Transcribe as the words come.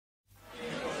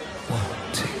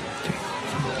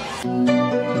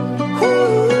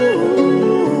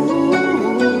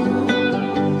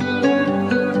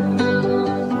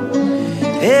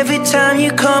Every time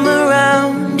you come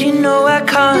around, you know I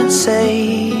can't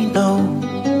say no.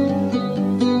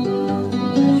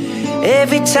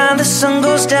 Every time the sun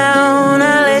goes down,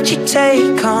 I let you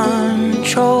take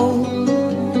control.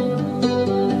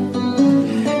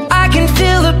 I can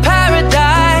feel the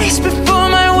paradise before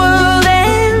my world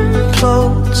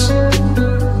implodes.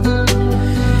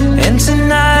 And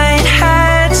tonight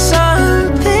had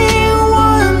something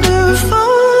wonderful.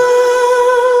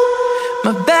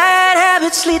 My bad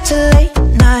habits lead to late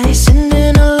nights,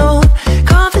 sitting alone,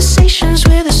 conversations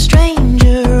with a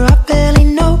stranger I barely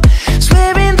know,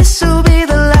 swearing this will be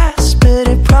the last, but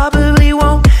it probably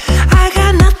won't. I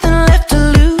got nothing left to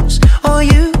lose or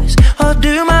use or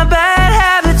do. My bad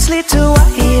habits lead to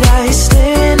white eyes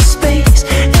staring into space,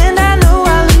 and I know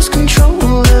I lose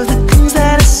control of the things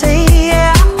that I say.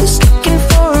 Yeah, I was looking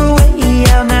for a way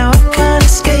out, now I can't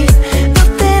escape.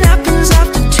 Nothing happens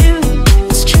after two.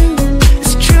 It's true,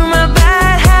 it's true. My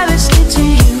bad habits lead to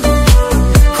you.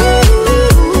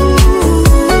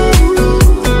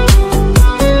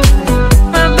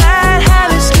 My bad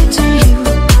habits lead to you.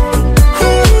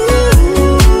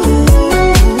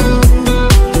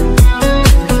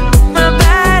 My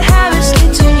bad habits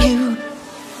lead to you.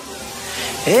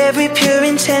 Every pure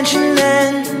intention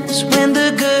ends when the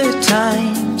good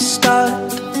times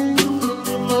start.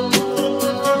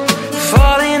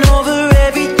 Falling over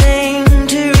everything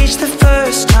to reach the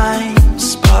first time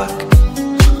spark.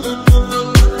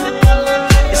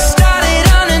 It started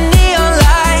under neon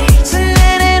lights and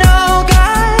then it all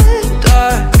got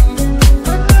dark.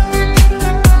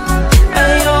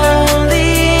 I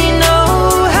only know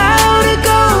how to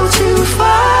go too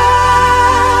far.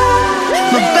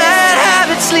 My bad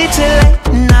habits lead to late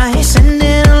nights,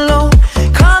 sitting alone,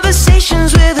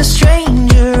 conversations with a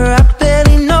stranger I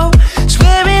barely know,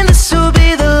 swearing this will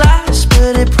be the last,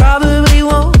 but it probably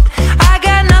won't. I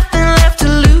got nothing left to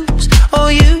lose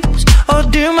or use or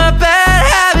do. My bad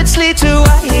habits lead to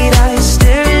white eyes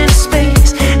staring into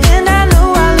space, and I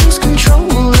know I lose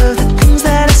control of the things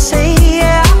that I say.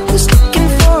 Yeah, I was looking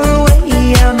for a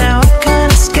way out, now I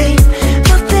can't escape.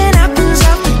 Nothing happens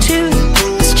after two.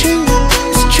 It's true,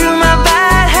 it's true. My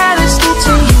bad habits lead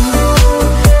to you.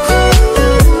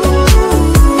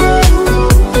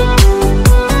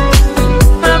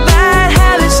 My bad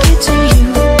habits lead to you.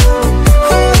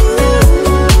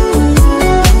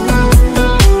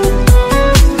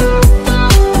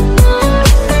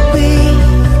 We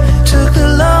took the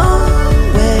long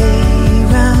way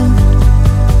round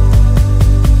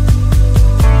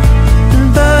and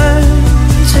burned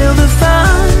till the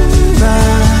fun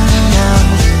ran out.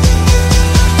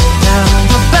 Now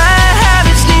my bad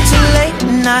habits lead to late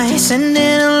nights,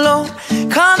 sitting alone,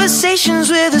 conversations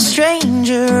with a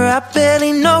stranger I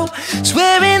barely know,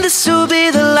 swearing this will be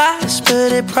the last,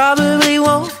 but it probably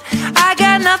won't. I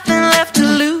got nothing left to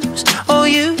lose or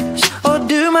use or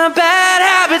do. My bad